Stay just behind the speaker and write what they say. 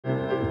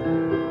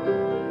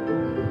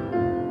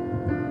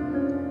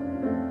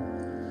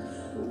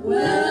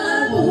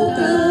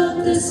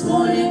this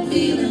morning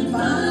feeling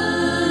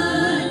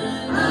fine.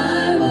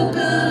 I woke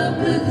up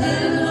with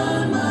heaven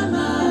on my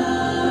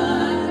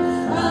mind.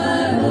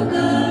 I woke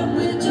up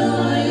with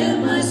joy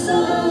in my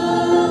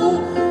soul,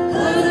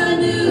 'cause I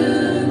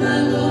knew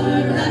my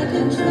Lord had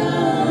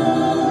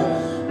control.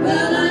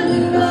 Well, I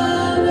knew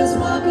I was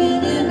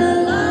walking in the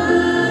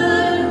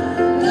light,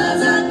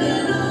 'cause I've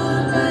been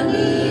on my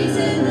knees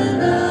in the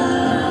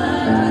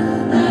night,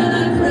 and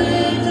I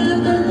prayed to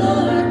the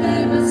Lord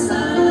gave a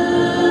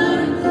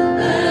sign,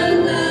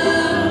 and now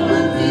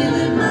I'm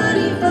feeling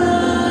mighty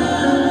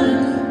fine.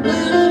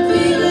 Well, I'm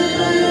feeling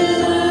mighty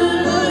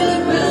fine.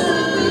 Well,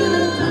 I'm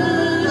feeling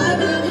fine. I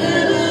got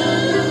heaven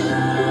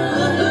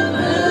on the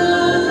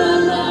ground.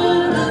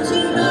 Want to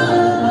know,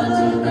 want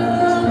to know,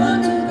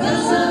 want to know,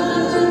 yes, I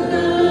want to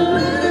know.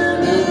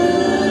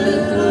 Let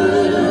it flow,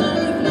 let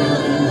it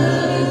flow,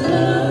 let it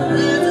flow.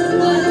 There's a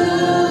light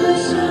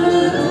always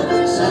shine,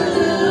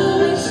 something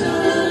always shine.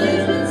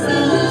 In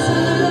this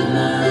heart of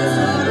mine,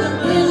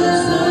 in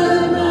this heart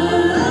of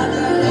mine, I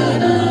got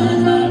heaven on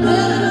my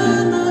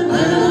mind,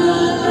 heaven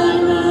on my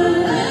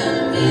mind, and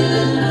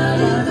feeling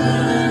mighty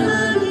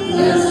fine.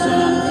 Yes,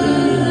 I'm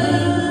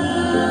feeling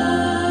fine.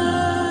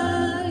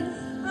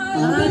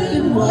 I've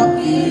been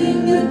walking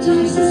with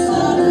Jesus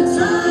all the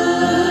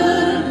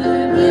time.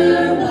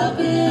 We're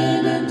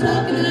walking and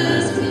talking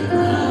as we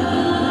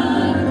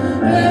climb.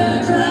 We're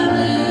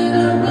traveling a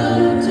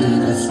road to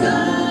the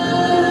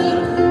sky,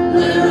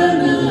 where I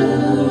know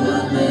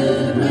I'll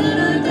live when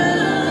I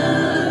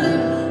die.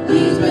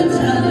 He's been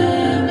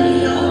telling me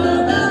all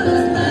about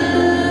his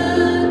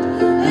plan,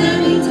 and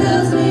he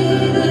tells me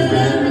that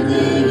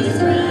everything is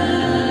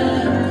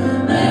grand.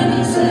 And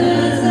he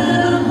says that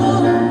a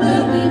home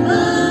will be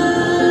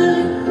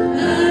mine,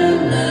 and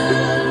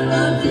now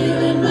I'm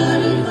feeling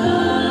mighty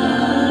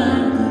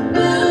fine.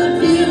 Well, I'm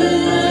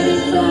feeling mighty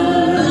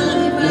fine.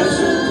 Yes,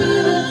 I'm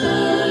feeling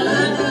fine. I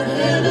got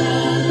heaven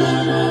on my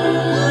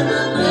mind,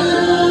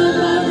 heaven on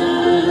my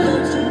mind.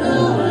 Want to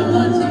know, I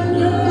want to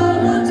know, I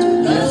want to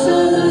know. Yes, I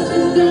want to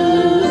know.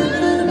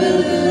 Let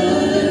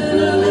it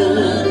flow,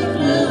 let it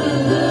flow,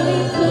 let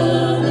it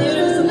flow.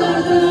 There's a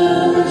light that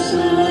always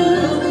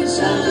shines,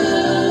 something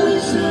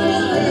always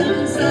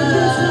shines. In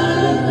this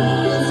heart of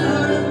mine,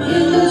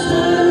 in this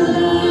heart of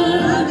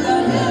mine, I've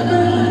got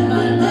heaven on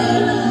my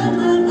mind,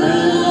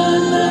 heaven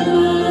on my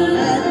mind,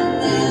 and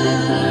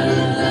feeling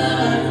mighty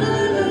fine.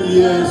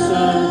 Yes,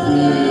 I'm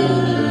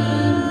feeling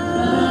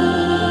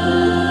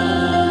fine.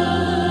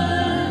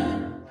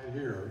 Right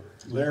here,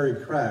 Larry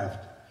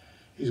Kraft.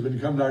 He's been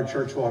coming to our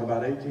church, what,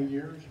 about 18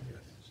 years?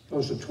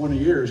 Close to 20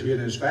 years, he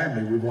and his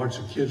family. We've watched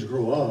the kids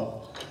grow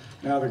up.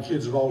 Now the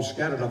kids have all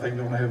scattered. I think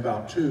they only have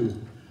about two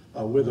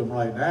with them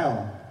right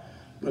now.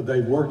 But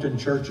they've worked in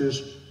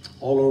churches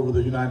all over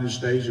the United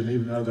States and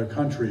even other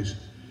countries,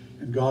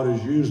 and God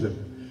has used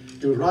them.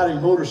 He was riding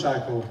a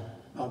motorcycle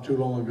not too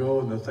long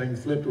ago, and the thing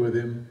flipped with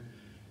him,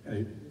 and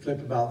he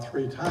flipped about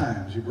 3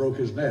 times. He broke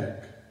his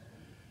neck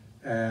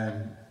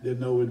and didn't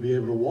know he'd be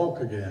able to walk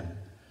again.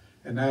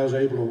 And now he's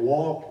able to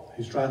walk.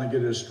 He's trying to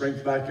get his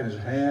strength back in his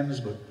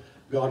hands, but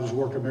God has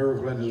worked a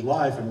miracle in his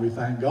life, and we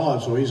thank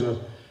God. So he's a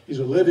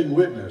living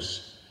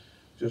witness.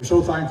 Just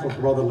so thankful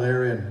for Brother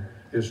Larry and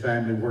his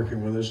family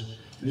working with us.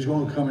 And he's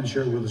going to come and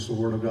share with us the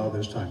Word of God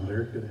this time.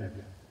 Larry, good to have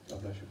you.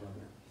 God bless you, brother.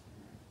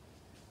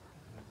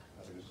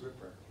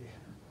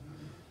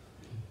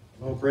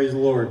 Well, praise the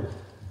Lord.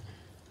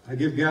 I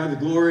give God the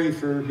glory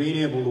for being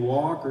able to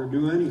walk or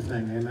do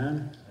anything.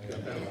 Amen.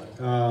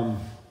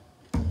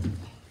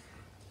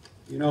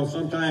 You know,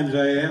 sometimes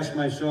I ask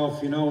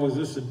myself, you know, was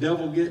this the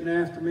devil getting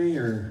after me,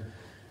 or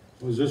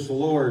was this the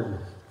Lord?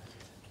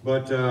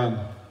 But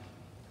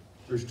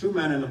there's 2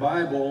 men in the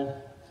Bible.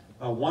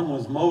 One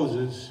was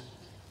Moses.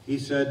 He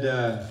said,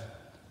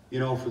 you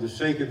know, for the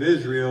sake of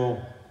Israel,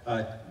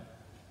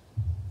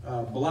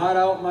 blot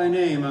out my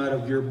name out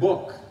of your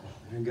book.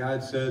 And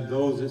God said,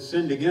 those that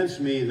sinned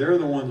against me, they're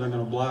the ones I'm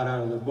going to blot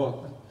out of the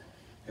book.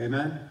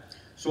 Amen?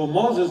 So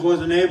Moses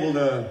wasn't able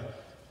to,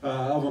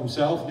 of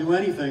himself, do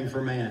anything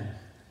for man,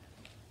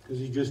 because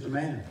he's just a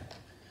man.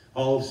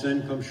 All of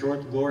sin comes short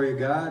of the glory of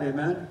God.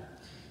 Amen?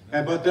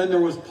 But then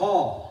there was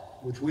Paul,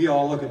 which we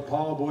all look at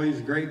Paul. Boy, he's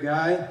a great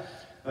guy.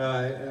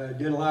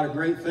 Did a lot of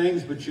great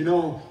things. But you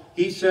know,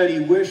 he said he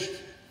wished,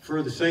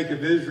 for the sake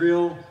of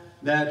Israel,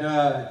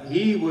 that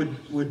he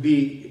would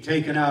be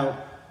taken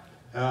out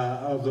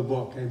of the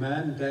book.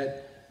 Amen?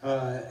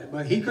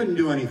 But he couldn't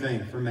do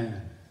anything for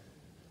man.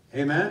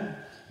 Amen?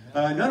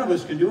 None of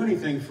us can do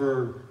anything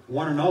for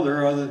one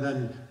another other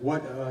than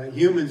what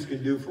humans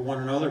can do for one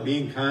another,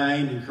 being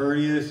kind and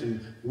courteous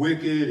and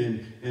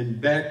wicked and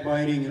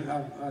backbiting.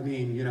 I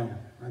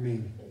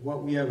mean,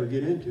 what we ever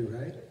get into,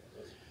 right?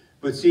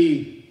 But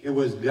see, it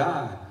was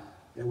God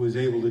that was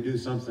able to do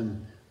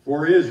something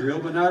for Israel,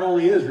 but not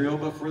only Israel,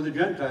 but for the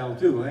Gentile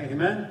too. Amen?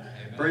 Amen.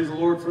 Praise the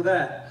Lord for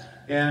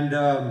that. And,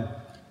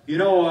 you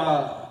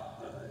know,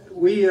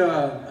 we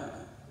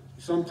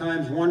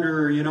sometimes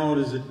wonder, you know,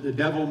 does the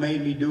devil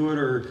made me do it,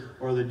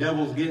 or the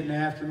devil's getting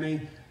after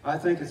me? I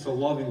think it's a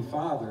loving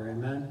Father.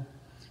 Amen.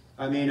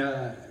 I mean,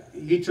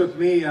 he took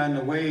me on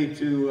the way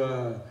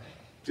to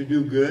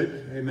do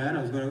good. Amen.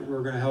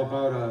 We're going to help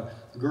out a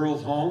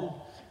girls' home,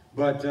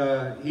 but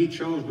he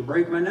chose to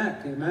break my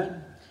neck.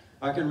 Amen.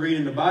 I can read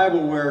in the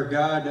Bible where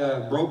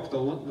God broke the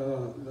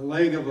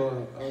leg of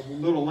a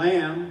little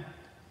lamb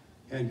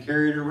and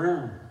carried it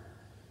around.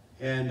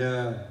 And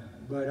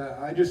but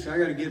I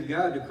got to give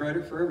God the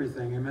credit for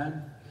everything.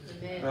 Amen.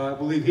 Amen. I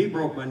believe he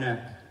broke my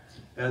neck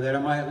that I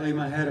might lay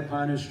my head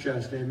upon his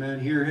chest. Amen.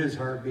 Hear his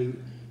heartbeat,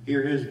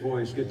 hear his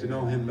voice, get to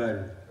know him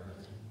better.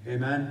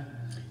 Amen.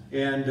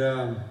 And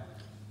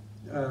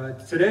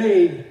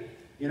today,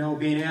 you know,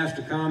 being asked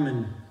to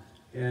come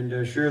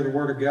and share the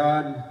Word of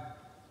God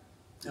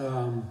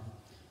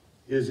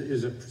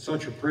is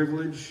such a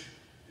privilege.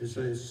 It's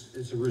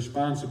a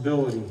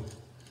responsibility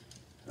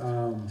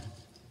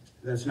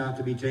that's not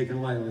to be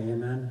taken lightly.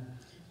 Amen.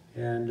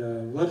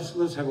 And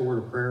let's have a word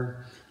of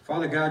prayer.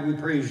 Father God, we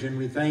praise you and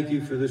we thank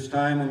you for this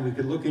time when we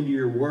could look into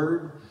your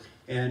Word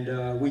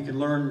and we can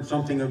learn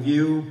something of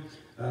you,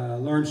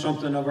 learn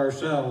something of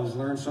ourselves,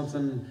 learn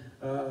something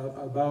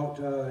about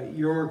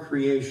your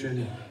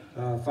creation,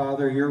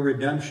 Father, your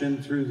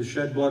redemption through the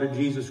shed blood of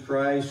Jesus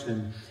Christ,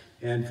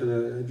 and for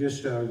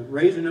the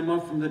raising him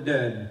up from the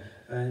dead,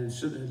 and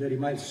so that he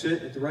might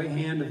sit at the right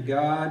hand of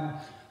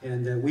God,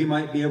 and that we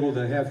might be able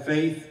to have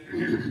faith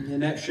in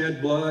that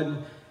shed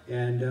blood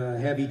and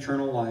have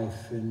eternal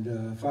life.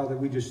 And Father,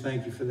 we just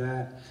thank you for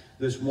that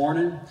this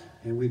morning,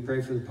 and we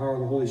pray for the power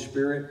of the Holy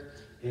Spirit,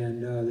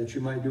 and that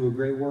you might do a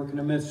great work in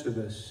the midst of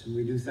us. And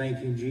we do thank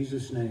you in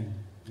Jesus' name.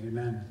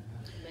 Amen.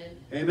 Amen.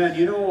 Amen.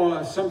 You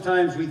know,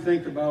 sometimes we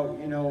think about,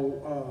 you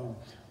know,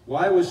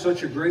 why was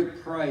such a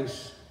great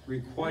price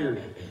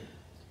required?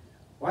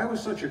 Why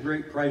was such a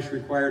great price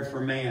required for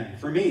man?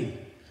 For me?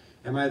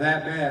 Am I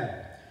that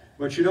bad?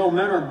 But you know,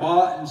 men are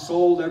bought and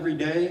sold every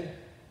day.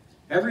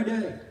 Every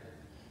day.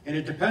 And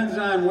it depends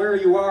on where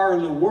you are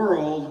in the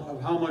world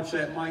of how much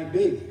that might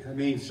be. I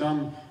mean,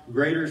 some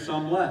greater,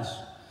 some less.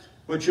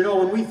 But you know,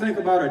 when we think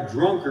about a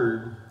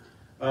drunkard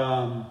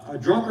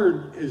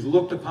is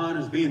looked upon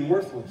as being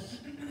worthless.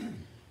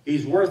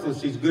 He's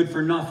worthless. He's good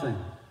for nothing.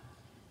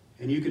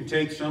 And you can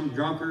take some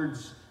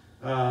drunkards,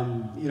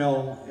 you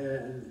know,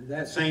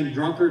 that same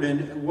drunkard,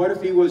 and what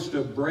if he was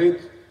to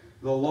break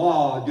the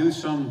law, do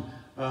some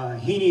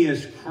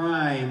heinous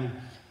crime,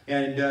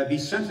 and be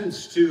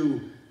sentenced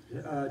to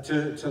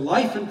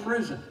life in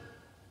prison?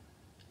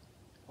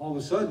 All of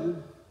a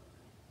sudden,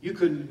 you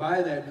couldn't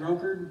buy that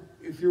drunkard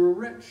if you were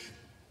rich,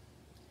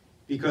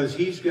 because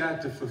he's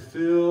got to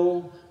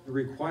fulfill the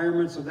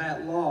requirements of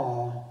that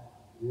law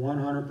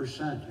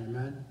 100%.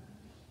 Amen.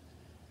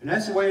 And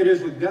that's the way it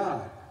is with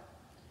God.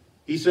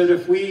 He said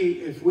if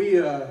we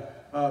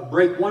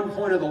break one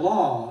point of the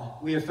law,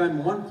 we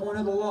offend one point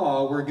of the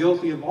law, we're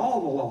guilty of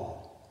all the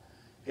law.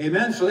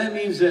 Amen. So that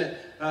means that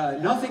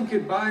nothing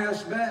could buy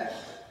us back,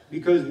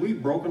 because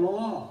we've broken the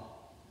law.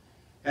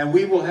 And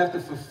we will have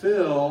to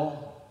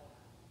fulfill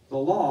the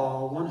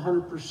law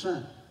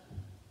 100%.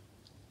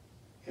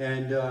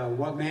 And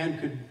what man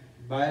could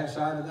buy us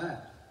out of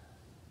that?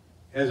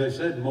 As I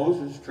said,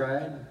 Moses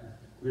tried.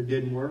 It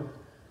didn't work.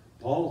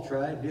 Paul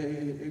tried.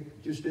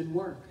 It just didn't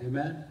work.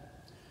 Amen.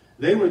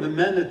 They were the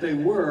men that they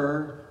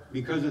were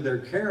because of their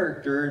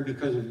character and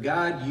because of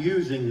God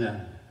using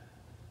them.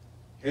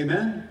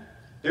 Amen.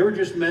 They were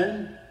just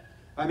men.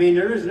 I mean,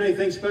 there isn't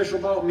anything special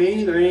about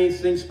me. There ain't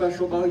anything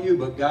special about you.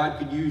 But God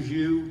could use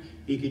you.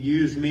 He could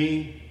use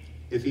me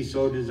if he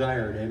so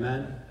desired.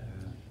 Amen.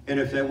 And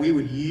if that we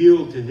would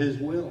yield to his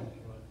will.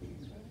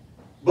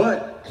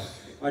 But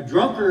a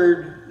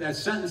drunkard that's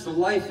sentenced to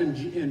life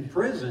in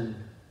prison,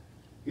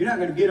 you're not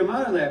going to get him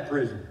out of that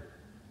prison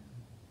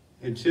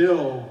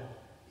until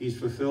he's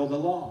fulfilled the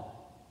law.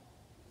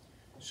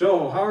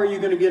 So how are you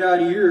going to get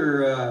out of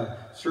your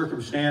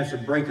circumstance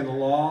of breaking the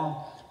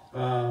law?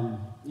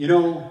 You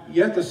know,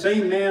 yet the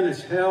same man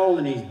is held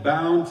and he's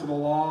bound to the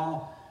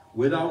law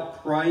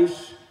without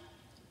price,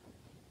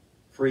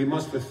 for he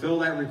must fulfill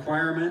that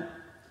requirement.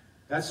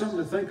 That's something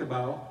to think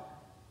about.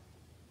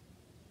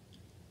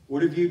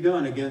 What have you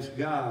done against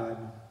God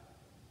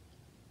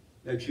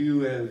that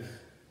you have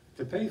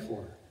to pay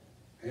for?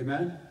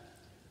 Amen?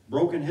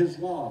 Broken his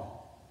law.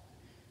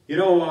 You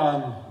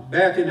know,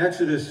 back in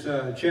Exodus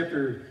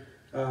chapter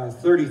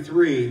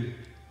 33,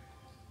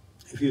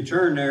 if you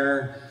turn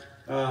there,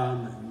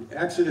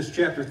 Exodus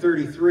chapter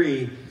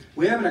 33,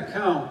 we have an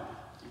account.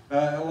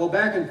 Well,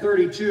 back in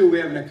 32, we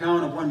have an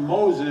account of when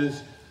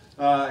Moses,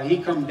 he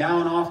come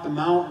down off the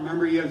mount.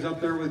 Remember, he was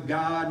up there with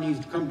God, and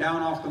he's come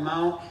down off the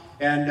mount.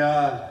 And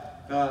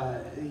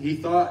he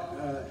thought,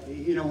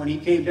 you know, when he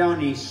came down,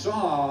 he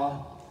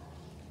saw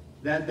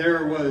that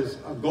there was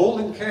a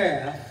golden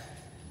calf,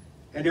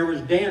 and there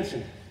was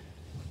dancing.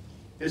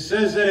 It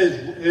says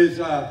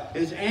that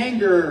his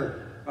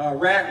anger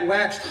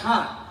waxed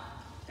hot,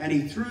 and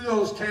he threw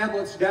those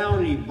tablets down,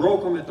 and he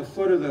broke them at the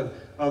foot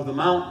of the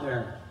mount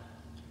there.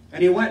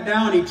 And he went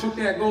down, he took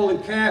that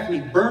golden calf, and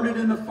he burned it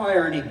in the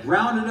fire, and he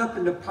ground it up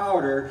into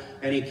powder,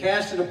 and he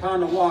cast it upon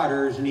the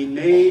waters, and he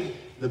made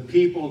the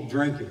people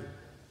drink it.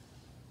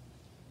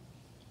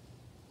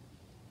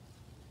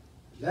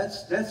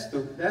 That's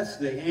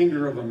the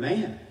anger of a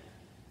man.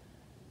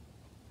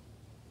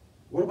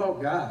 What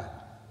about God?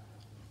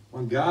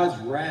 When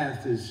God's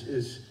wrath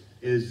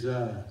is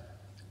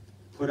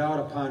put out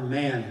upon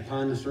man,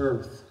 upon this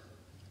earth,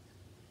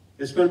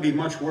 it's going to be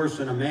much worse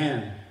than a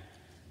man.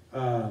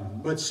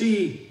 But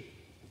see,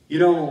 you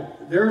know,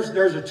 there's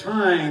a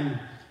time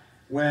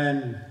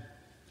when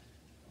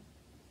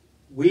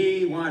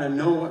we want to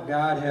know what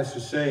God has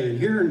to say. And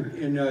here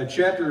in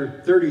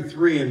chapter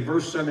 33 and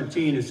verse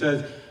 17 it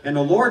says, "And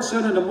the Lord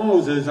said unto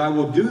Moses, I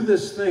will do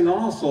this thing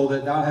also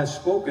that thou hast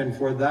spoken,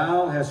 for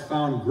thou hast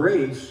found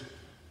grace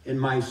in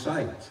my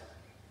sight,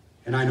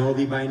 and I know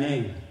thee by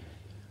name."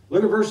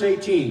 Look at verse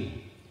 18.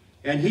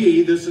 "And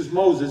he," this is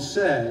Moses,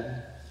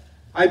 "said,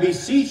 I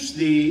beseech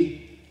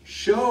thee,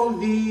 show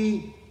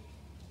me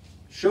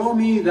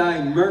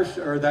thy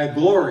mercy, or thy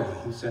glory,"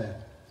 he said.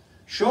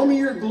 "Show me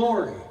your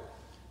glory."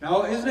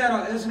 Now,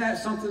 isn't that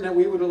something that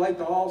we would like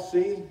to all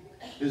see?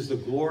 Is the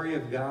glory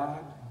of God?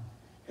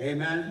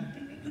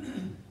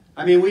 Amen.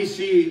 I mean, we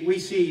see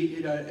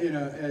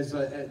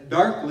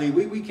darkly.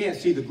 We can't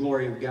see the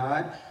glory of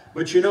God.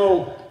 But you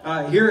know,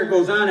 here it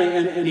goes on,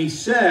 and he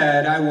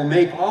said, "I will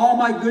make all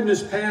my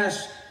goodness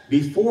pass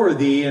before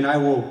thee, and I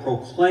will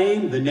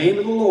proclaim the name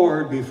of the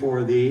Lord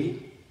before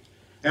thee,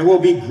 and will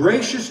be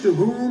gracious to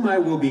whom I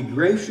will be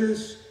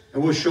gracious,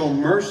 and will show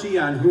mercy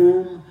on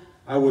whom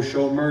I will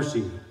show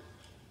mercy."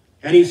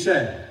 And he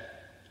said,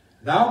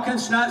 "Thou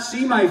canst not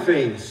see my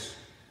face,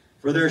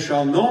 for there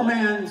shall no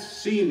man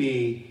see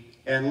me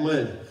and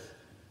live."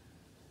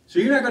 So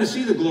you're not going to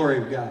see the glory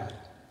of God.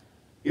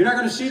 You're not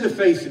going to see the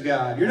face of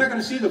God. You're not going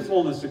to see the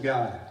fullness of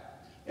God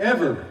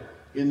ever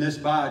in this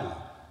body,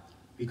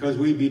 because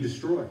we'd be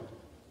destroyed.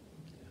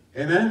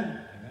 Amen? Amen?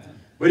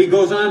 But he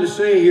goes on to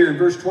say here in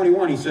verse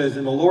 21, he says,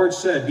 "And the Lord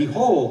said,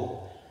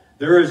 Behold,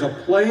 there is a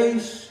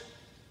place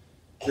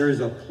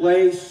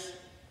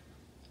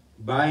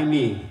by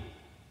me,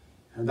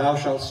 and thou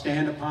shalt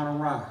stand upon a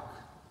rock.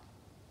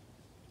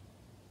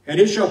 And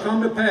it shall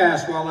come to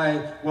pass,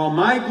 while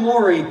my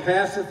glory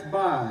passeth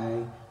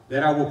by,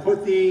 that I will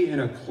put thee in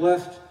a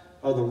cleft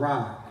of the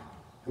rock,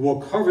 and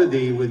will cover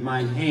thee with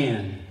mine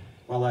hand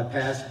while I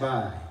pass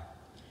by.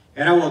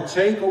 And I will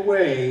take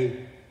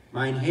away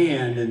mine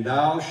hand, and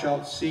thou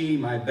shalt see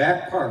my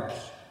back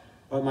parts,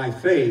 but my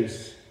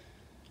face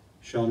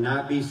shall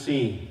not be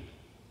seen."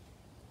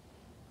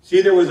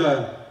 See, there's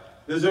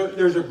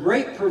a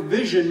great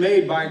provision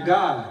made by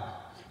God.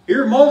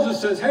 Here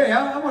Moses says, "Hey,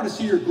 I want to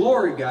see your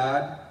glory,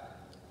 God."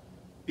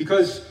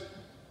 Because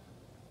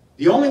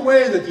the only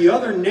way that the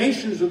other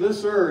nations of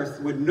this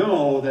earth would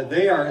know that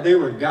they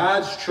were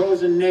God's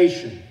chosen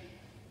nation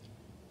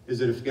is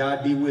that if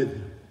God be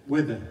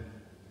with them.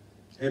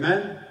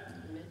 Amen?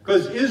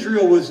 Because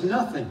Israel was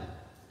nothing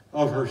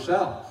of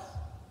herself.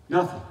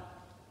 Nothing.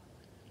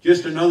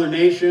 Just another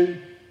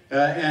nation,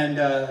 and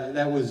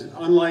that was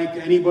unlike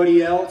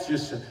anybody else,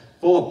 just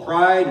full of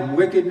pride and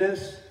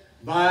wickedness,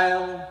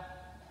 vile,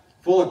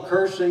 full of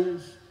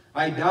cursings,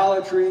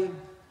 idolatry,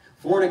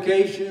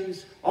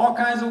 fornications, all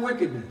kinds of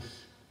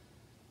wickedness.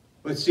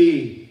 But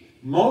see,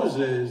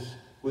 Moses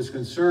was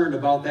concerned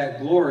about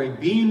that glory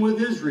being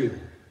with Israel.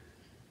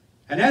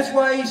 And that's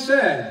why he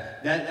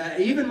said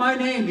that even my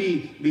name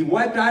be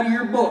wiped out of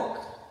your book.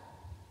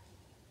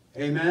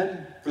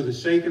 Amen? For the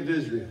sake of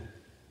Israel.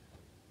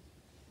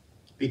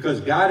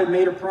 Because God had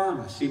made a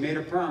promise. He made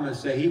a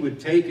promise that he would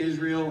take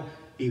Israel.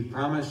 He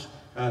promised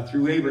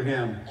through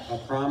Abraham a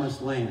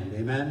promised land.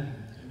 Amen?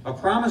 A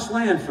promised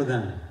land for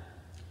them.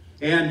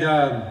 And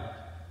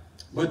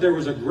but there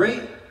was a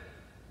great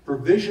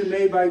provision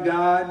made by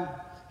God.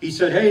 He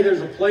said, "Hey,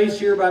 there's a place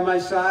here by my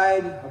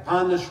side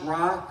upon this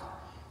rock,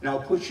 and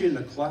I'll put you in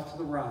the cleft of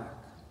the rock."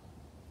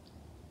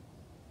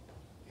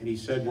 And he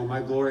said, "When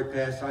my glory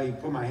pass by, I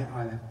put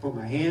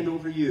my hand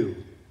over you,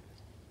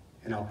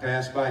 and I'll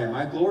pass by you."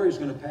 My glory is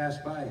going to pass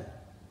by you.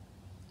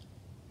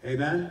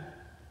 Amen?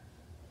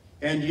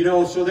 And you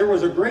know, so there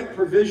was a great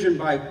provision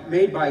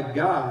made by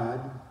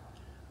God.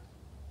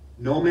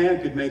 No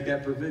man could make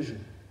that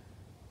provision.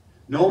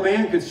 No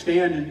man could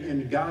stand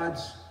in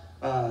God's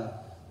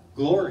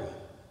glory.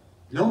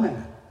 No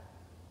man.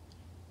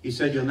 He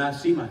said, "You'll not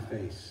see my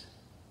face,"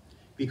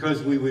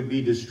 because we would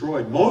be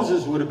destroyed.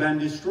 Moses would have been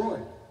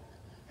destroyed.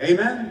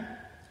 Amen?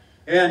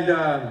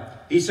 And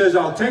he says,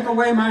 "I'll take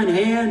away mine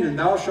hand, and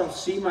thou shalt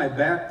see my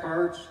back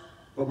parts,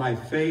 but my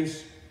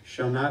face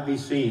shall not be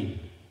seen."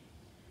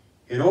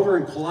 And over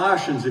in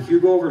Colossians, if you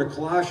go over to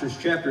Colossians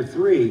chapter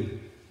 3,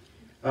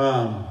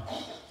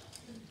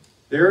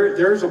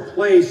 there's a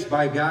place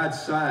by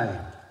God's side.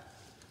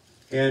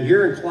 And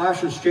here in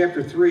Colossians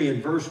chapter 3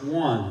 and verse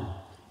 1,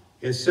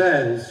 it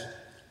says,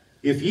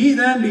 "If ye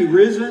then be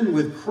risen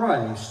with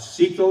Christ,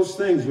 seek those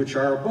things which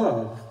are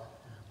above,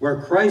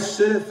 where Christ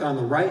sitteth on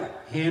the right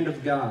hand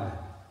of God."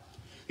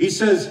 He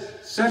says,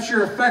 set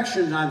your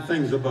affection on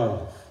things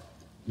above,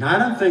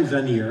 not on things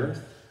on the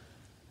earth.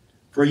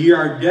 "For ye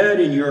are dead,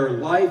 and your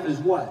life is"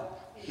 what?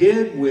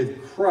 "Hid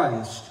with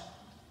Christ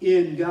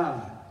in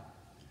God."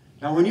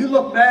 Now when you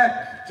look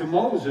back to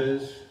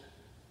Moses,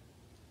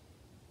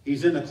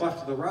 He's in the cleft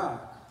of the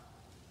rock.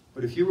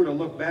 But if you were to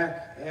look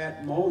back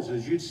at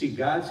Moses, you'd see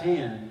God's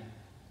hand,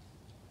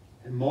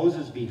 and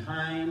Moses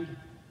behind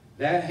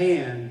that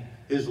hand,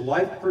 his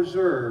life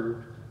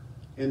preserved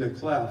in the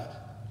cleft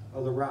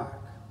of the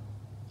rock.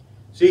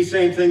 See,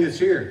 same thing that's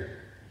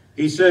here.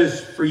 He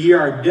says, for ye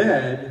are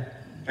dead,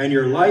 and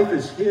your life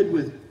is hid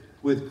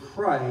with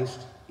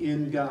Christ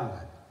in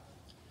God.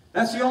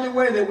 That's the only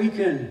way that we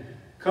can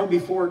come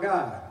before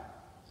God,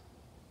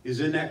 is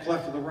in that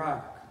cleft of the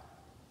rock,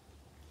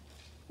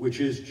 which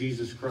is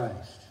Jesus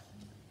Christ.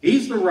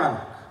 He's the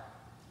rock.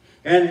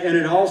 And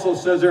it also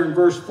says there in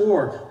verse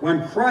 4,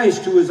 when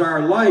Christ, who is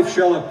our life,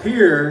 shall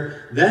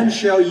appear, then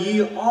shall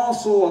ye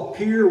also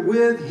appear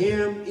with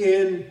him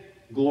in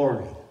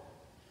glory.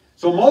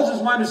 So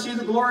Moses wanted to see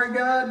the glory of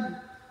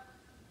God,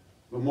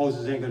 but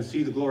Moses ain't going to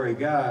see the glory of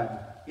God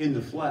in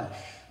the flesh.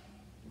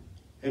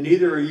 And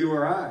neither are you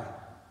or I.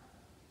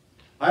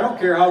 I don't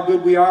care how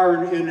good we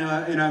are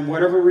in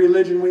whatever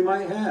religion we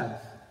might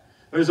have.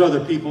 There's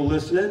other people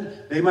listening.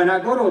 They might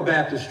not go to a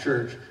Baptist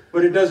church.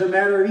 But it doesn't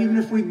matter. Even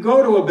if we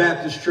go to a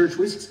Baptist church,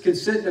 we can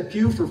sit in a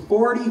pew for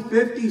 40,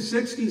 50,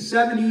 60,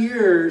 70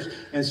 years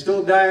and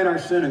still die in our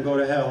sin and go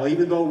to hell,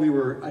 even though we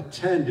were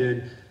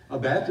attended a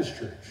Baptist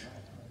church.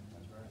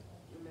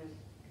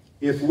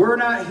 If we're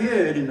not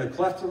hid in the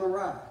cleft of the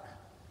rock,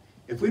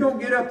 if we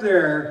don't get up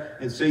there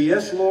and say,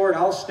 yes, Lord,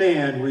 I'll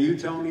stand where you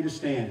tell me to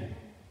stand.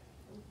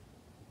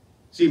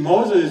 See,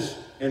 Moses,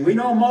 and we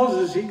know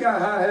Moses, he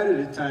got hot-headed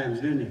at times,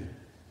 didn't he?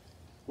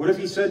 What if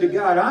he said to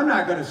God, I'm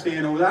not going to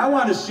stand over there. I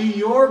want to see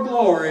your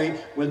glory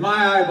with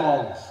my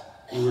eyeballs.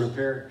 He would have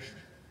perished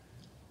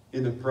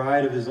in the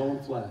pride of his own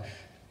flesh.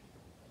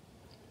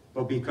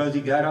 But because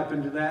he got up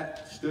into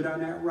that, stood on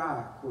that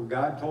rock where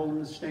God told him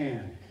to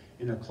stand,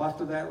 in the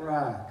cleft of that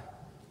rock,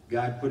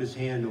 God put his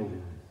hand over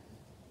him.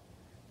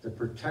 The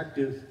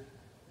protective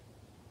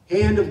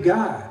hand of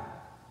God.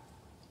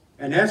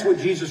 And that's what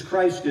Jesus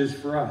Christ is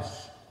for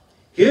us.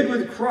 Hid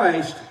with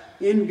Christ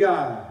in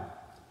God.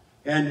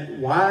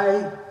 And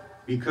why?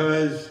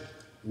 Because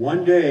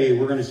one day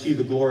we're going to see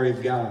the glory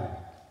of God.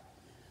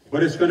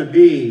 But it's going to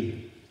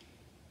be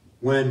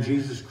when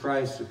Jesus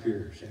Christ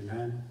appears.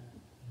 Amen?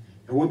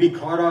 And we'll be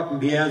caught up and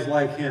be as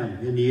like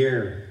him in the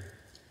air.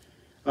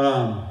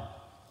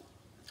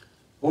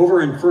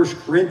 Over in 1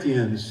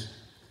 Corinthians,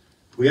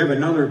 we have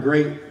another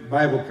great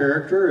Bible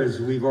character,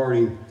 as we've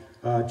already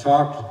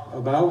talked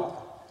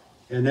about,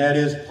 and that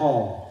is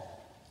Paul.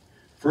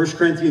 1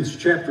 Corinthians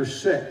chapter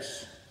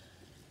 6.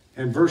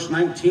 And verse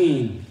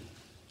 19,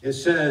 it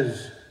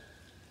says,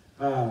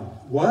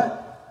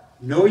 what?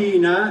 Know ye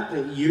not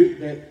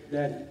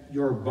that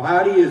your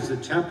body is the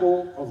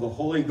temple of the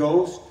Holy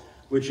Ghost,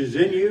 which is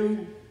in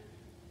you,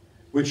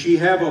 which ye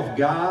have of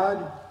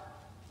God,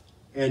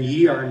 and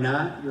ye are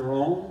not your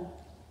own?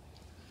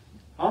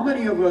 How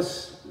many of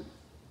us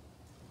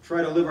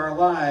try to live our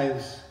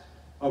lives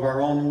of our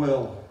own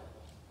will?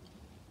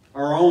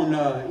 Our own,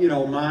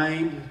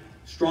 mind,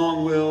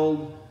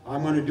 strong-willed.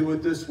 I'm going to do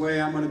it this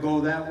way. I'm going to go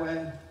that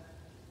way.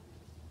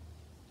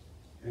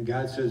 And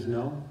God says,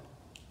 no.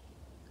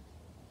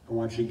 I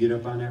want you to get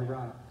up on that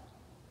rock.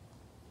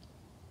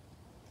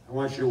 I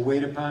want you to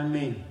wait upon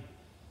me.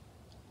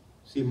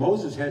 See,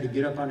 Moses had to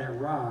get up on that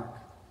rock,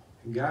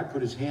 and God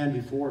put his hand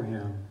before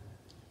him.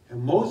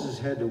 And Moses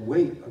had to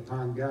wait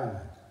upon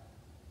God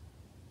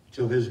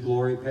till his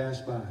glory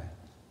passed by.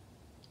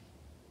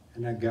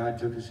 And that God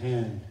took his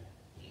hand,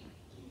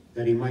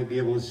 that he might be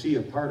able to see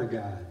a part of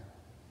God.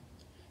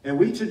 And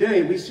we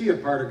today, we see a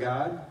part of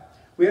God.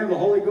 We have the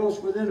Holy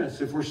Ghost within us.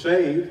 If we're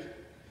saved,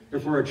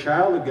 if we're a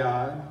child of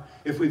God,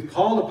 if we've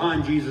called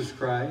upon Jesus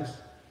Christ,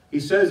 he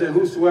says that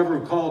whosoever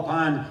will call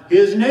upon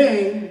his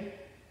name,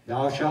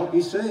 thou shalt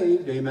be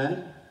saved.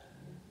 Amen.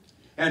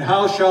 And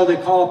how shall they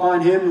call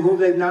upon him whom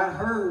they've not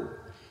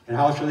heard? And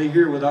how shall they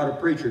hear without a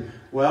preacher?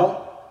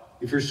 Well,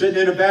 if you're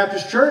sitting in a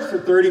Baptist church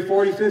for 30,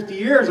 40, 50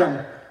 years,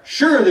 I'm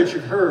sure that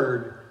you've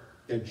heard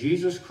that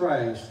Jesus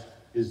Christ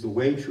is the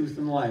way, truth,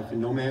 and life, and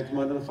no man come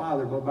unto the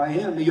Father but by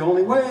him. The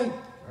only way.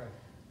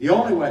 The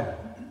only way.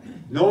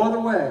 No other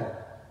way.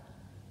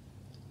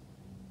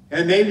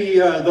 And maybe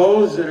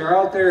those that are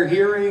out there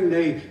hearing,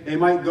 they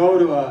might go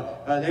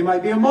to they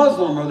might be a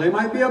Muslim, or they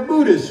might be a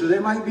Buddhist, or they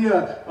might be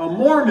a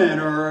Mormon,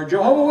 or a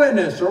Jehovah's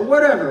Witness, or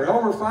whatever.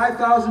 Over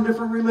 5,000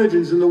 different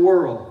religions in the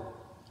world.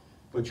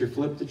 But you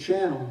flipped the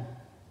channel,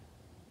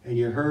 and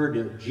you heard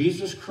that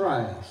Jesus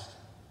Christ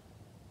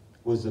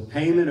was the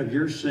payment of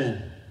your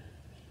sin.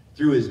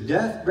 Through his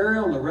death,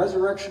 burial, and the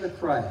resurrection of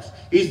Christ.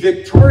 He's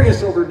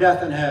victorious over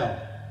death and hell.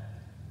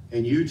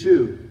 And you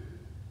too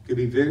could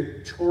be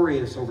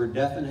victorious over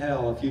death and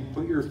hell if you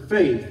put your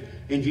faith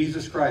in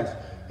Jesus Christ.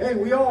 Hey,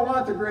 we all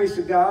want the grace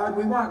of God.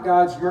 We want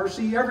God's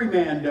mercy. Every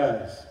man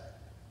does.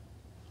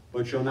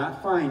 But you'll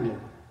not find it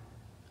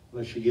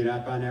unless you get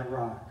up on that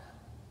rock.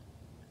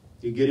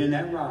 You get in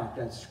that rock.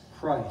 That's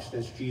Christ.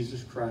 That's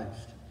Jesus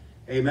Christ.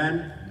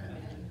 Amen?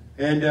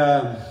 And,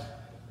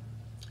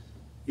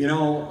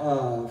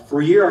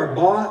 for ye are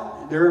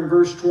bought, there in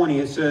verse 20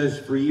 it says,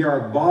 for ye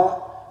are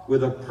bought bought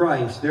with a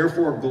price.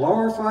 Therefore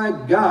glorify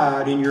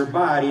God in your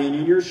body and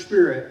in your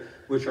spirit,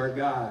 which are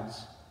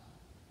God's.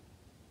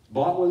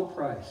 Bought with a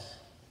price.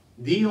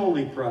 The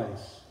only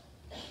price.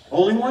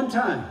 Only one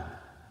time.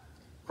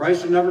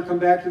 Christ will never come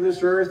back to this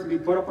earth and be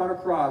put up on a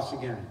cross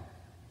again.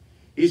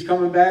 He's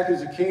coming back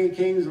as the King of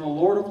Kings and the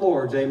Lord of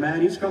Lords.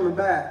 Amen. He's coming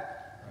back.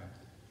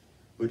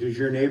 But does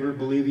your neighbor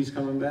believe he's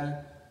coming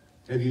back?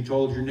 Have you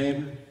told your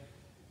neighbor?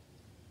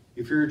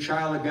 If you're a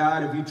child of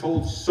God, have you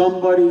told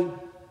somebody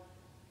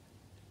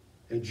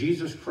that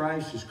Jesus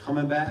Christ is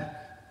coming back?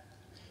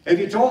 Have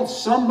you told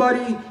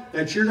somebody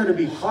that you're going to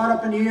be caught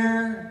up in the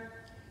air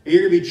and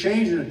you're going to be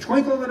changed in a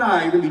twinkle of an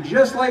eye? You're going to be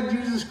just like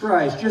Jesus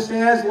Christ, just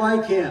as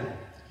like him.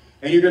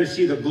 And you're going to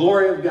see the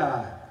glory of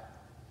God,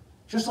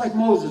 just like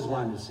Moses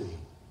wanted to see.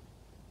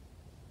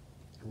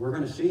 And we're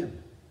going to see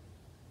him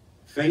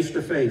face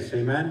to face.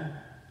 Amen?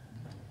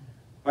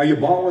 Are you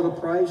bought with a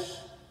price?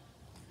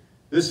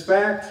 This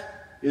fact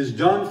is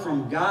done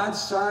from God's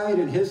side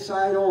and his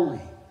side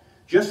only.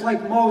 Just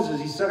like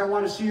Moses, he said, I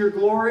want to see your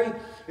glory.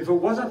 If it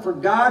wasn't for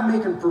God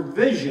making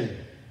provision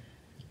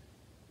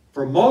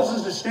for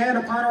Moses to stand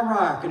upon a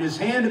rock and his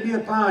hand to be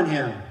upon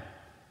him,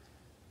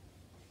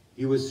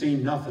 he would see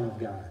nothing of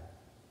God.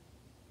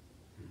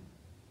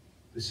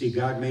 But see,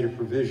 God made a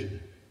provision.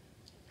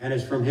 And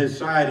it's from his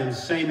side, and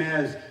same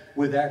as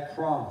with that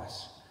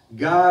cross.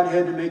 God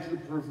had to make the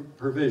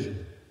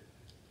provision.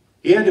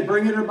 He had to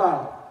bring it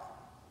about.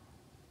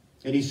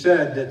 And he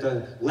said that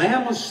the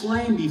Lamb was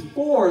slain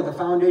before the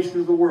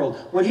foundation of the world.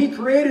 When he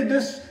created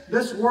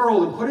this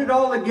world and put it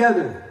all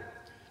together,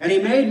 and he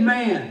made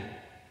man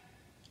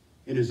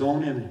in his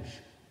own image.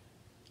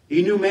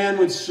 He knew man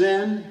would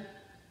sin.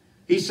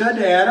 He said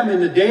to Adam, in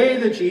the day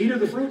that you eat of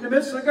the fruit in the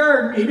midst of the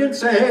garden, he didn't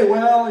say, hey,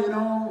 well, you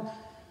know,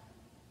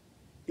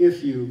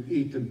 if you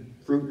eat the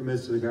fruit in the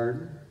midst of the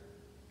garden.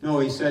 No,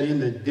 he said, in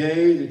the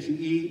day that you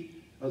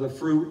eat of the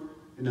fruit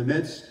in the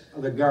midst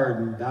of the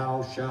garden,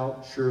 thou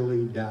shalt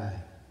surely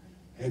die.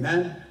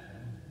 Amen?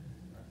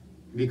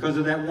 Because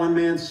of that one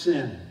man's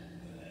sin,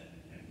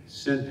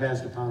 sin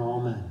passed upon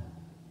all men.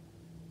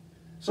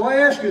 So I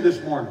ask you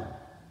this morning,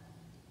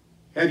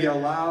 have you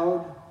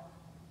allowed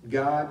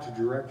God to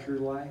direct your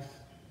life?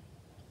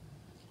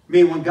 I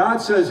mean, when God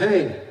says,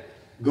 hey,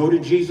 go to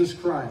Jesus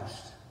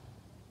Christ,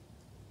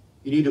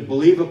 you need to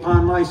believe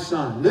upon my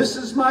Son. This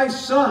is my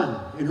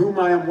Son, in whom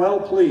I am well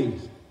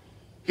pleased.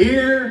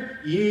 Hear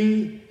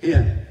ye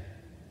him.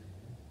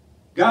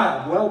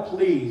 God well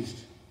pleased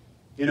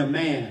in a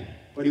man,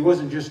 but he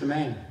wasn't just a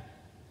man.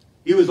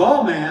 He was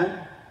all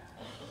man,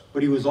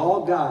 but he was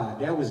all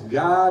God. That was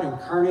God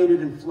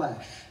incarnated in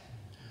flesh.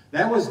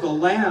 That was the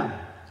Lamb.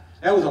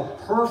 That was a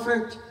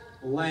perfect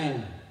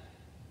lamb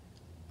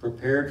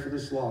prepared for the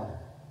slaughter.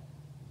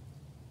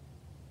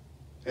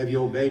 Have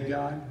you obeyed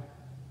God?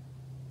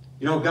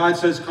 You know, God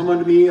says, come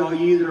unto me, all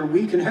ye that are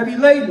weak and heavy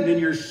laden in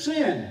your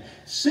sin.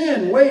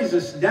 Sin weighs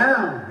us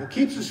down. It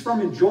keeps us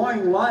from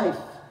enjoying life,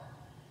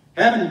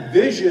 having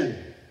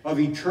vision of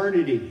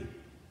eternity.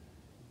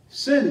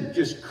 Sin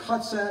just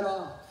cuts that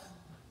off.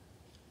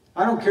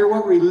 I don't care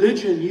what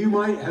religion you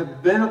might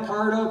have been a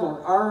part of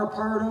or are a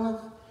part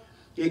of.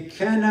 It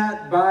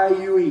cannot buy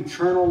you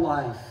eternal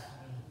life.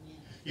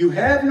 You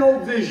have no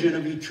vision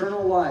of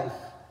eternal life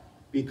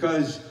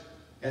because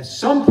at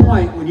some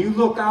point when you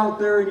look out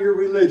there in your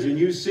religion,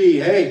 you see,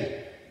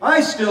 hey,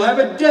 I still have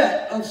a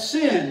debt of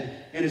sin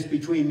and it's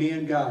between me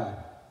and God.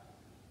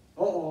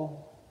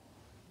 Uh-oh.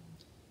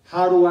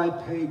 How do I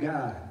pay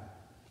God?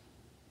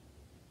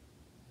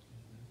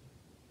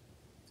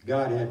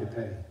 God had to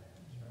pay.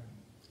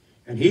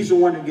 And he's the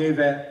one that gave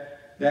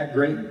that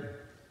great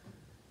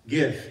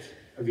gift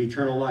of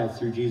eternal life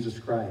through Jesus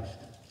Christ.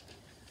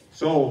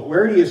 So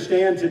where do you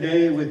stand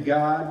today with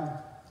God?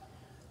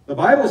 The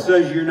Bible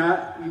says you're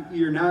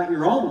not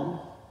your own.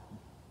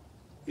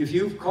 If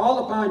you've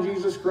called upon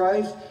Jesus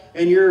Christ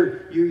and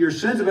your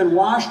sins have been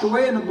washed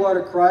away in the blood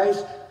of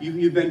Christ,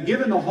 you've been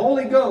given the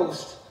Holy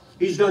Ghost,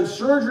 he's done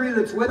surgery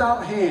that's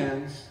without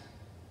hands,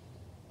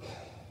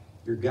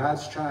 you're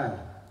God's child.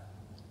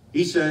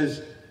 He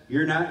says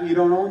you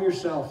don't own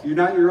yourself. You're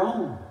not your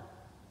own.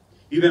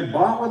 You've been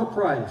bought with a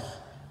price.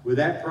 With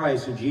that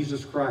price of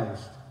Jesus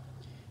Christ.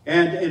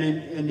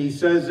 And he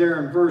says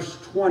there in verse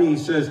 20, he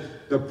says,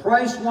 the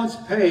price once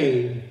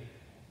paid,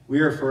 we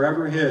are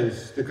forever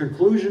his. The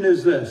conclusion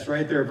is this,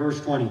 right there,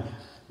 verse 20.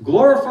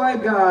 Glorify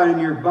God in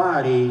your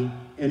body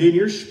and in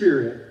your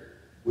spirit,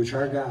 which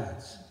are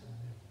God's.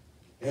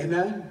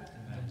 Amen?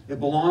 Amen. It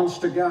belongs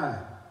to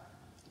God.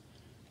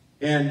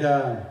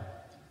 And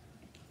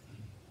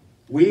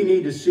we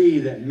need to see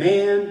that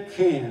man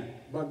can't,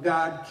 but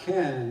God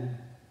can.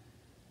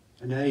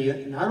 And he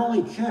not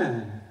only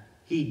can,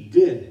 he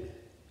did.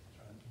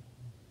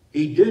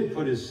 He did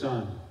put his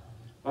Son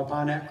up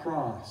on that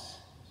cross.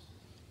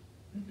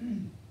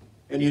 And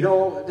you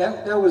know,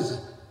 that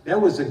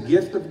was a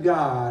gift of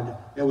God.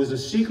 That was a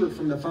secret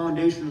from the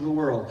foundation of the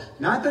world.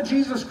 Not that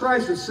Jesus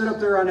Christ would sit up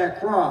there on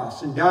that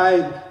cross and die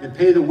and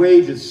pay the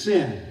wage of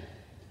sin.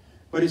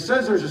 But it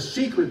says there's a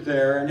secret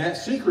there, and that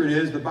secret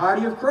is the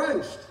body of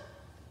Christ.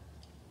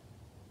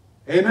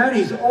 Amen?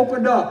 He's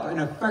opened up an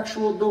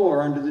effectual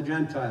door unto the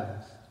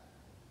Gentiles.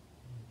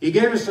 He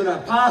gave us an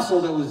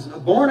apostle that was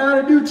born out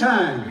of due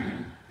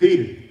time,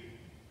 Peter.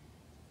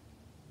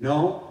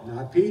 No,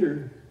 not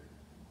Peter,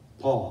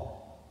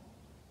 Paul.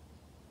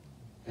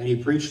 And he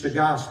preached the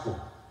gospel.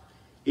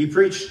 He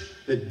preached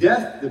the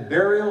death, the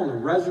burial, and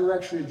the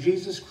resurrection of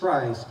Jesus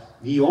Christ,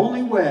 the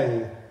only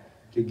way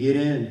to get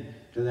in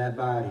to that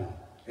body.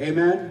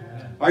 Amen?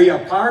 Amen. Are you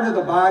a part of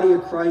the body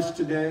of Christ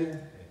today? Amen.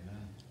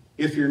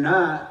 If you're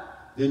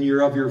not, then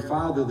you're of your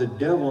father, the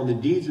devil, and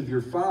the deeds of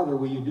your father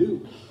will you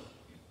do.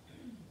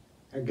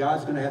 And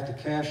God's going to have to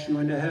cast you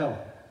into hell.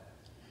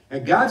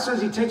 And God says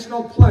he takes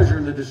no pleasure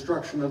in the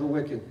destruction of the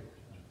wicked.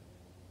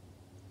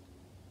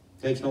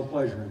 Takes no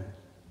pleasure in it.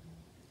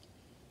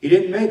 He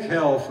didn't make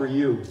hell for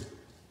you.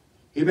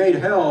 He made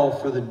hell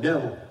for the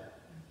devil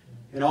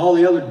and all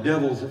the other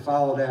devils that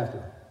followed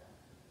after.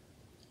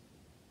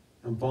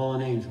 And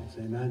fallen angels.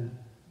 Amen.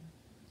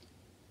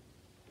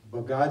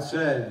 But God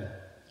said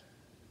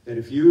that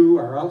if you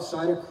are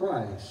outside of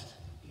Christ,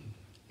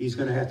 he's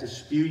going to have to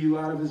spew you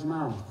out of his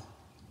mouth.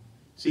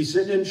 See,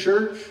 sitting in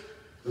church,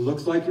 it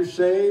looks like you're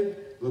saved,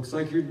 looks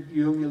like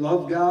you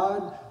love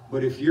God,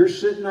 but if you're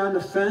sitting on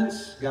the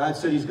fence, God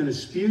said he's going to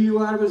spew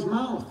you out of his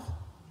mouth.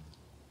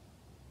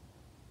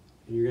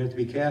 And you're going to have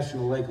to be cast in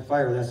the lake of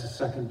fire. That's the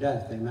second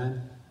death.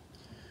 Amen.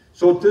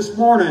 So this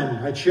morning,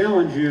 I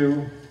challenge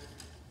you,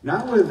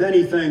 not with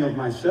anything of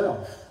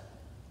myself,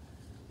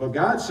 but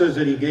God says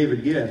that he gave a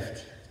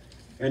gift.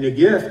 And the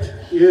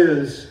gift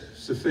is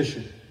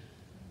sufficient.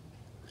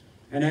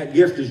 And that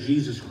gift is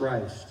Jesus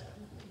Christ.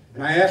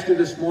 And I ask you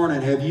this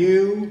morning, have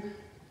you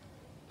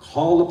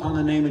called upon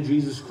the name of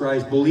Jesus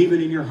Christ,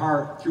 believing in your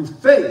heart through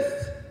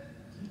faith?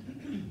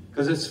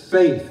 Because it's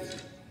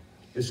faith.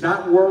 It's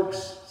not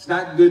works. It's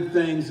not good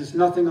things. It's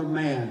nothing of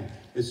man.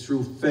 It's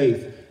through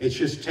faith. It's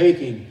just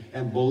taking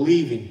and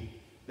believing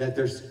that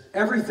there's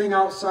everything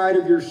outside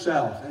of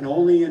yourself and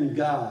only in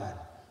God.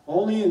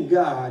 Only in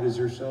God is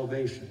there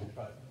salvation.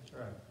 That's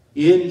right.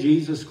 In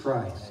Jesus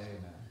Christ.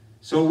 Amen.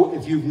 So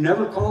if you've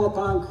never called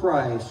upon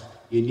Christ,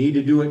 you need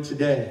to do it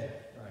today.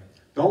 Right.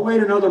 Don't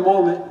wait another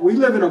moment. We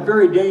live in a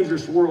very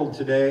dangerous world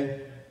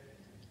today.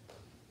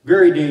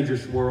 Very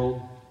dangerous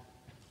world.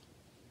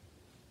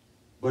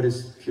 But it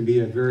can be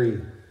a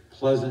very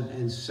pleasant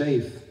and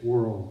safe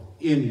world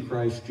in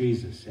Christ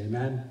Jesus.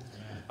 Amen.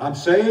 I'm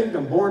saved.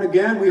 I'm born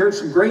again. We heard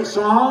some great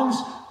songs.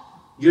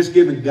 Just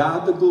giving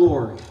God the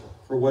glory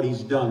for what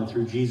he's done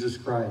through Jesus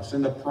Christ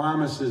and the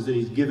promises that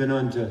he's given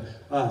unto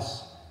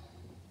us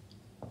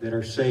that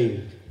are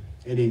saved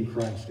and in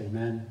Christ.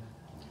 Amen.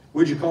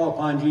 Would you call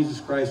upon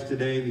Jesus Christ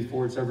today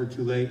before it's ever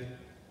too late?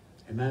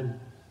 Amen.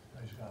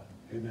 Praise God.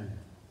 Amen.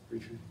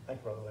 Preacher. Thank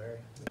you, Brother Larry.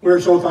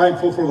 We're so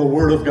thankful for the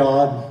Word of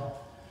God.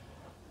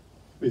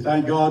 We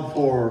thank God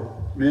for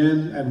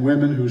men and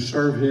women who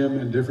serve him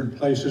in different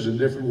places in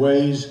different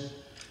ways.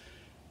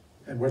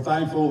 And we're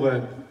thankful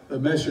that the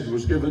message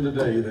was given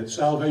today that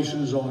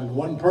salvation is only in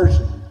one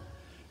person.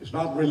 It's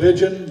not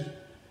religion.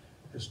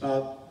 It's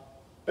not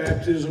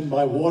baptism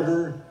by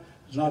water.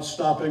 It's not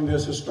stopping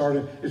this.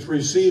 It's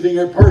receiving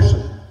a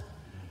person.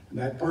 And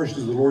that person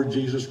is the Lord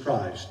Jesus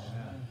Christ.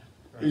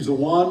 He's the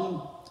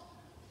one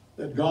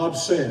that God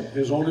sent,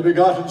 his only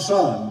begotten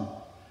Son,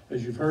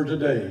 as you've heard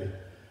today,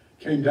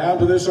 came down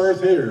to this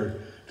earth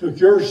here, took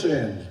your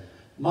sins,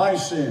 my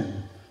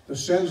sin, the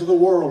sins of the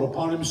world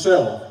upon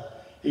himself.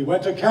 He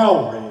went to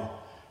Calvary.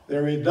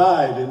 There he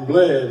died and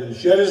bled and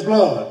shed his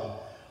blood.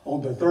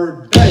 On the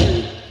third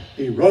day,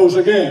 he rose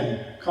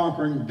again,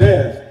 conquering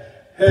death,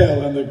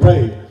 hell, and the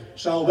grave.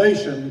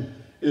 Salvation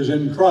is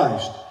in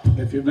Christ.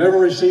 If you've never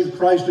received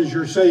Christ as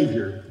your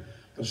Savior,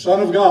 the Son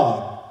of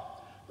God,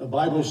 the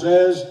Bible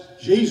says,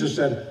 Jesus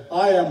said,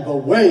 I am the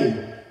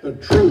way, the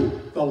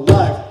truth, the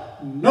life.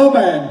 No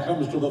man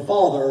comes to the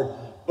Father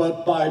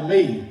but by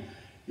me.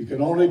 You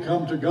can only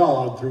come to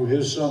God through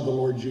his Son, the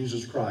Lord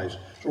Jesus Christ.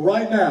 So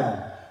right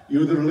now,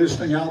 you that are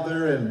listening out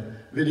there in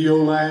video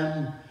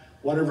land,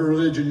 whatever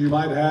religion you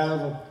might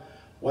have,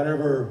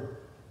 whatever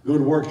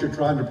good works you're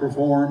trying to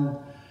perform,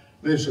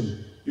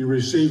 listen, you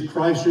receive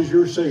Christ as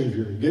your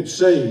Savior. Get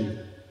saved.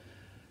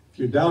 If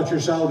you doubt your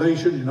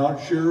salvation, you're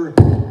not sure,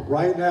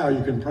 right now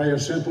you can pray a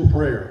simple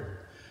prayer.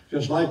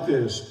 Just like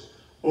this.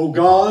 Oh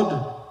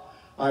God,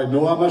 I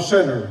know I'm a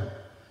sinner.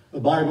 The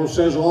Bible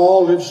says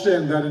all have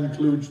sinned, that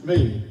includes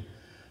me.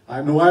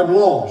 I know I'm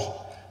lost.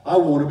 I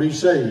want to be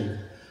saved.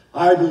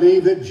 I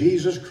believe that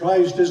Jesus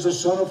Christ is the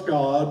Son of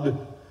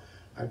God.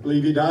 I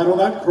believe he died on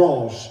that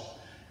cross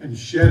and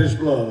shed his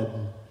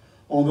blood.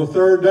 On the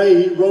third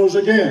day, he rose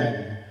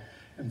again.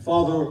 And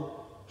Father,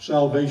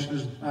 salvation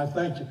is, I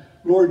thank you.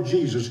 Lord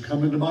Jesus,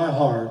 come into my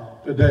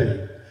heart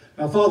today.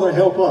 Now, Father,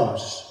 help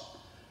us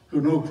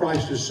who know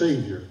Christ as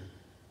Savior,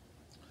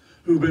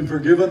 who've been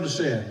forgiven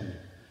sin,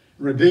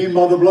 redeemed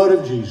by the blood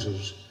of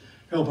Jesus.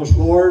 Help us,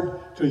 Lord,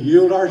 to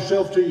yield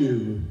ourselves to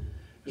you.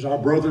 As our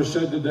brother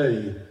said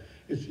today,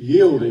 it's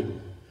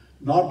yielding,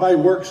 not by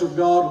works of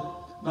God,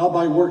 not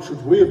by works which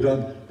we have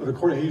done, but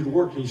according to his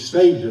work, he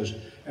saved us.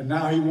 And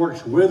now he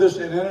works with us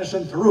and in us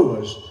and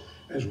through us.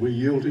 as we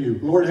yield to you.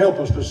 Lord, help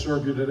us to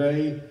serve you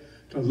today,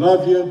 to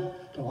love you,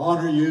 to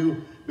honor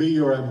you, be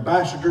your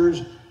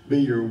ambassadors, be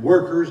your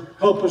workers.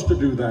 Help us to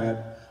do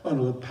that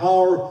under the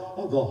power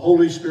of the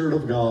Holy Spirit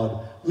of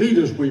God. Lead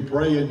us, we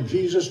pray, in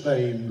Jesus'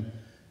 name.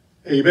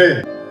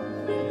 Amen.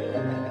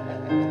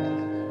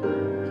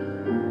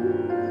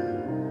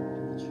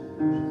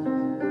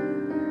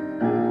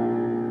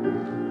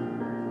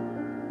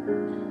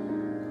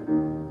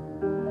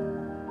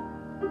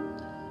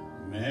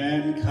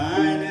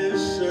 Mankind is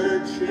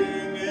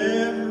searching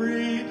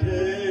every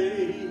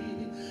day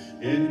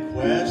in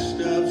quest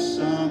of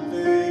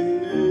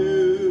something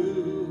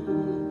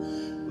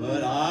new,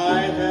 but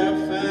I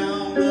have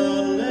found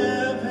a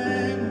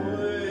living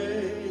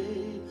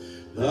way,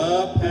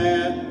 the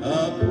path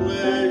of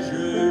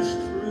pleasures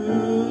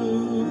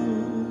true.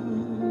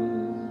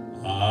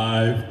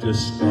 I've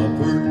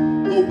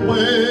discovered the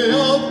way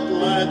of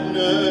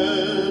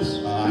gladness,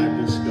 I've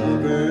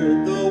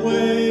discovered the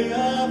way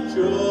of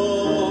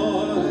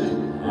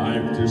joy,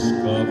 I've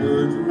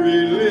discovered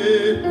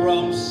relief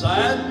from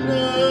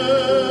sadness,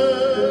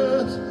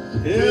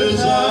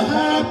 'tis a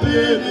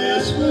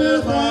happiness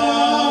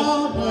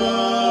without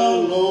alloy.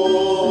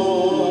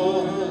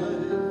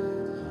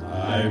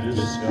 I've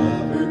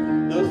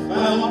discovered the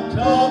fount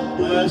of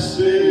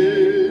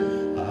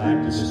blessing,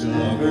 I've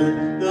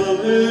discovered the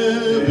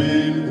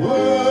living word,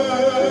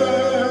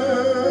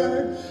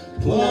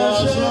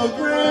 'twas the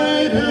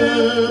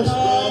greatest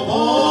of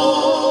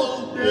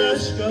all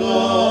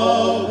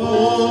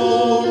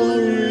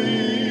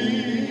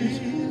discoveries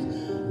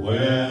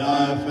when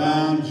I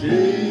found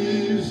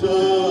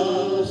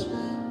Jesus,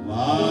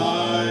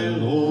 my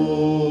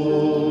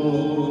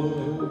Lord.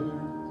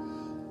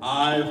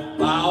 I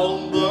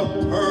found the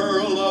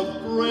pearl of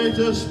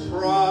greatest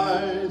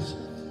price,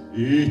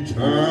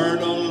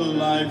 eternal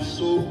life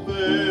so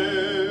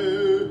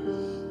fair.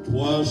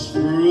 'Twas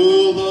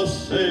through the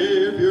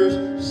Savior's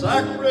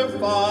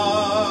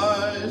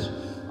sacrifice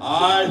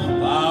I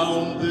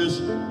found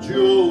this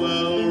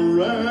jewel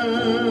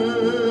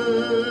rare.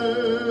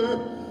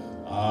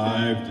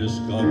 I've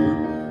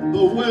discovered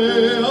the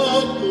way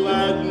of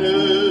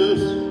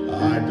gladness,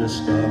 I've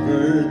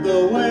discovered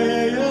the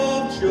way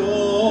of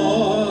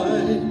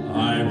joy,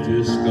 I've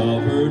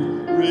discovered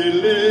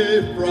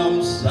relief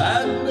from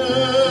sadness,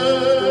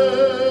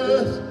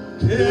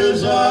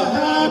 'tis a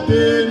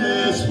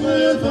happiness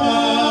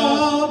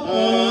without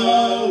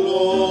alloy.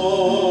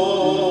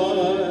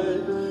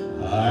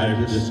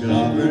 I've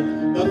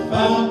discovered the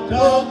fount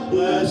of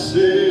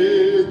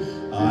blessing,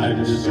 I've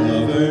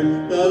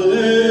discovered the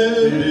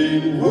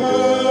living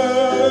word.